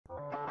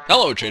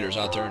Hello traders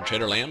out there in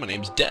Traderland, my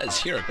name's Des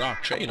here at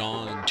Grok Trade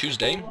on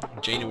Tuesday,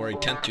 January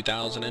 10th,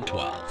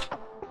 2012.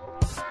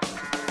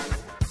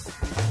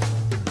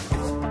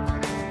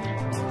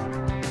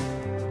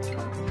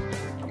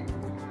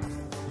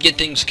 Get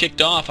things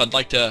kicked off, I'd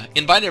like to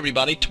invite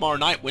everybody tomorrow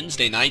night,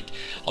 Wednesday night.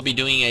 I'll be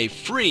doing a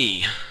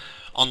free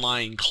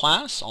online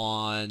class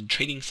on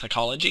trading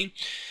psychology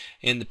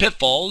and the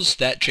pitfalls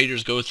that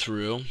traders go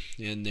through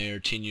in their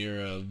tenure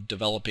of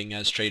developing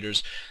as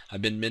traders.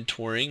 I've been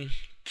mentoring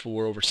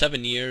for over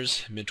 7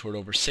 years, mentored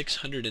over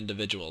 600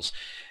 individuals,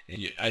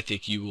 and I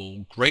think you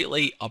will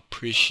greatly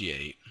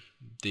appreciate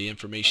the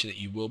information that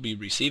you will be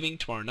receiving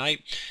tomorrow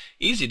night.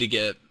 Easy to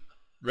get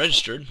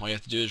registered. All you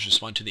have to do is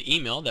respond to the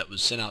email that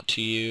was sent out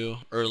to you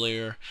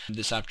earlier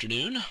this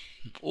afternoon,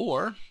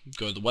 or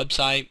go to the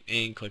website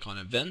and click on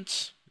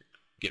events.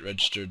 Get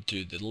registered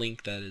through the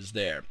link that is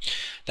there.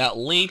 That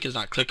link is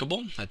not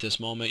clickable at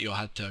this moment. You'll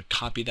have to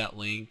copy that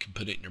link and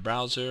put it in your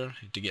browser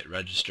to get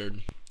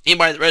registered.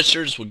 Anybody that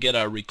registers will get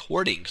a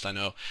recording, because I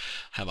know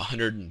I have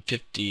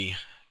 150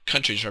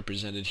 countries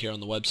represented here on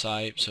the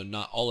website, so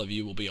not all of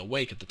you will be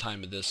awake at the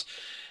time of this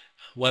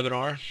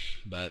webinar,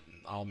 but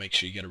I'll make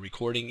sure you get a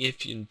recording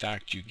if in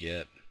fact you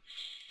get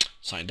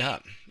signed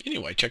up.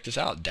 Anyway, check this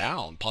out.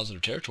 Dow,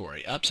 positive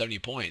territory, up 70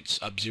 points,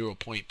 up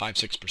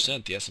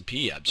 0.56%. The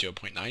S&P up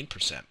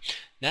 0.9%.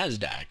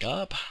 NASDAQ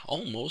up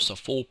almost a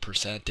full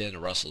percent,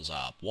 and Russell's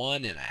up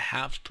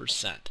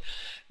 1.5%.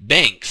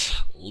 Banks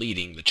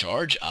leading the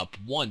charge, up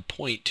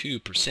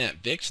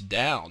 1.2%. VIX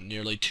down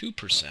nearly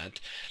 2%,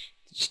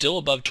 still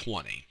above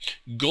 20.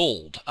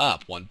 Gold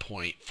up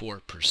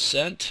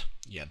 1.4%.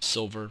 You have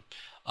silver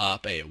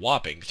up a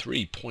whopping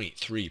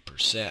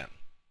 3.3%.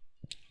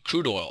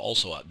 Crude oil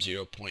also up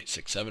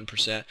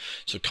 0.67%,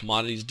 so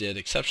commodities did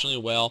exceptionally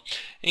well.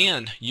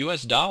 And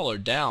U.S. dollar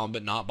down,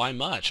 but not by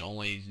much,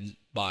 only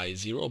by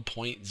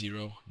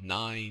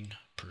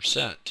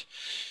 0.09%.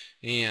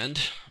 And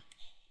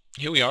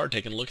here we are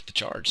taking a look at the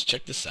charts.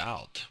 Check this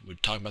out. We're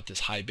talking about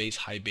this high base,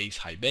 high base,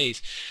 high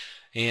base.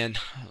 And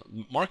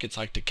markets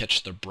like to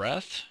catch their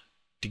breath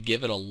to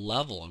give it a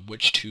level in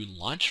which to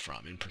launch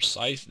from. And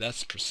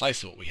that's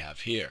precisely what we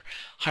have here.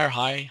 Higher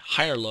high,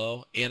 higher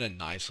low, and a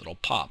nice little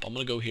pop. I'm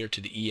going to go here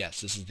to the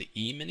ES. This is the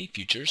E-mini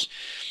futures.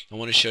 I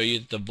want to show you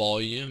that the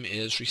volume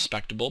is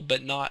respectable,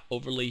 but not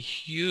overly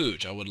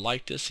huge. I would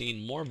like to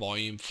see more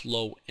volume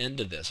flow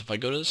into this. If I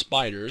go to the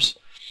spiders,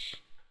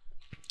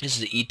 this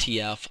is the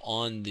ETF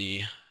on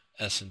the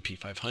S&P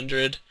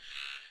 500.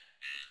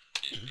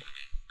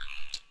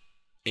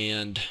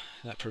 And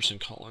that person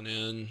calling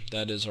in,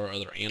 that is our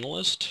other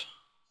analyst.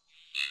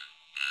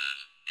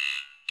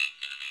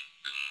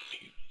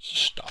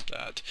 Stop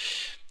that.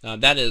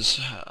 That is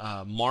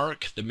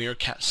Mark, the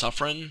Meerkat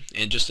Suffering.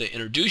 And just to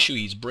introduce you,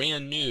 he's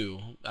brand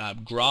new.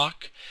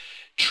 Grok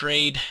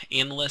trade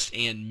analyst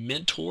and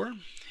mentor.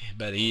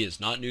 But he is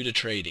not new to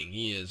trading.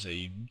 He is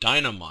a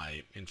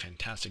dynamite and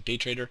fantastic day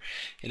trader.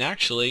 And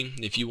actually,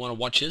 if you want to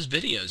watch his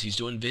videos, he's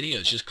doing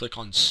videos. Just click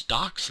on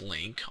stocks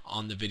link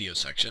on the video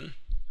section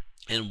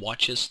and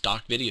watch his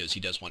stock videos.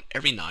 He does one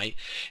every night,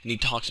 and he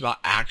talks about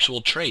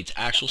actual trades,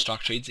 actual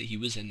stock trades that he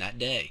was in that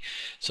day.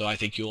 So I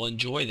think you'll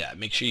enjoy that.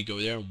 Make sure you go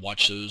there and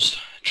watch those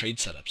trade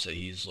setups that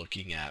he's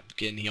looking at.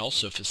 Again, he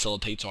also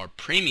facilitates our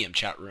premium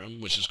chat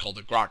room, which is called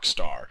the Grok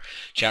Star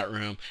chat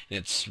room, and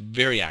it's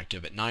very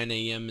active at 9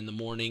 a.m. in the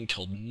morning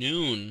till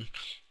noon,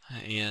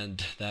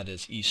 and that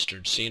is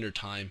Eastern Standard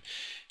Time.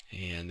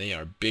 And they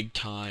are big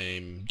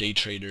time day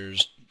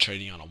traders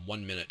trading on a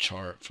 1-minute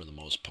chart for the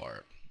most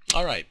part.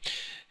 All right,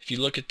 if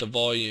you look at the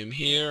volume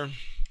here,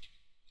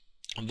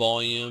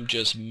 volume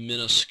just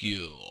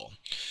minuscule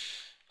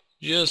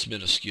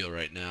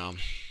right now.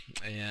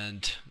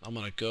 And I'm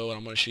going to go and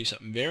I'm going to show you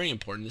something very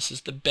important. This is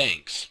the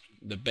banks.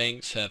 The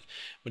banks have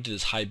went to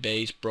this high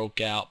base, broke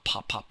out,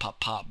 pop, pop,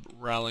 pop, pop,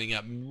 rallying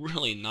up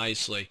really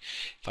nicely.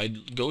 If I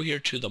go here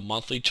to the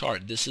monthly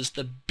chart, this is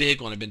the big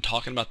one. I've been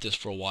talking about this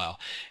for a while,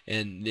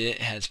 and it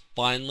has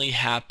finally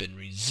happened.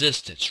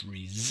 Resistance,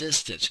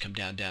 resistance, come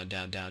down, down,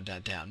 down, down,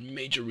 down, down.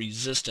 Major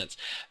resistance.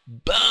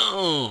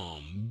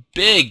 Boom!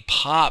 Big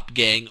pop,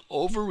 gang,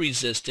 over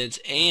resistance,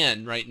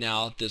 and right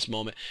now at this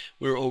moment,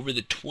 we're over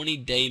the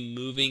 20-day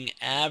moving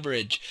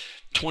average.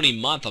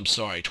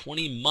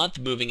 20-month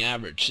moving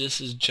average. This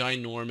is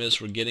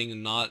ginormous. We're getting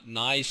a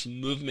nice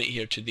movement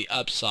here to the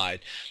upside.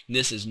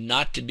 This is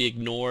not to be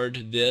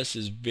ignored. This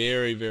is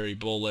very, very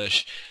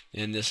bullish,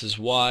 and this is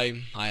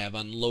why I have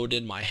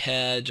unloaded my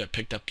hedge. I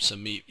picked up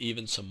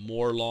even some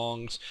more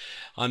longs.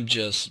 I'm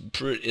just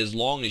as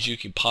long as you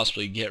can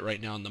possibly get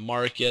right now in the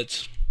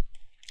markets.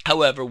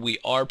 However, we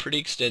are pretty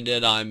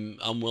extended. I'm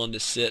willing to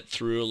sit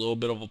through a little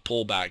bit of a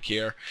pullback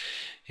here,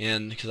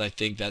 and because I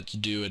think that's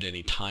due at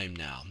any time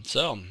now.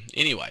 So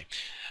anyway,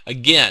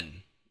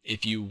 again,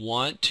 if you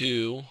want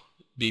to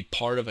be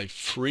part of a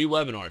free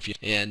webinar,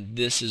 and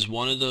this is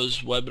one of those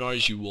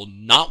webinars you will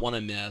not want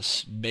to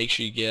miss, make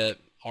sure you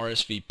get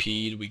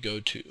RSVP'd. We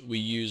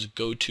use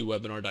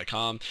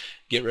gotowebinar.com.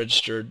 Get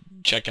registered.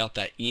 Check out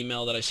that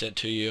email that I sent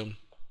to you.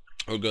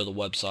 or go to the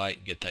website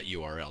and get that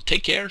URL.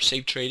 Take care,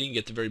 safe trading,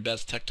 get the very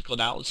best technical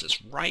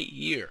analysis right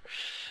here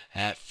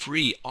at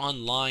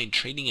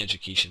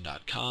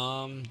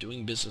freeonlinetradingeducation.com,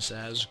 doing business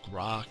as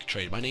Grok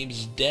Trade. My name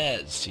is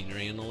Des, Senior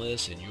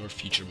Analyst and your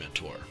future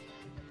mentor.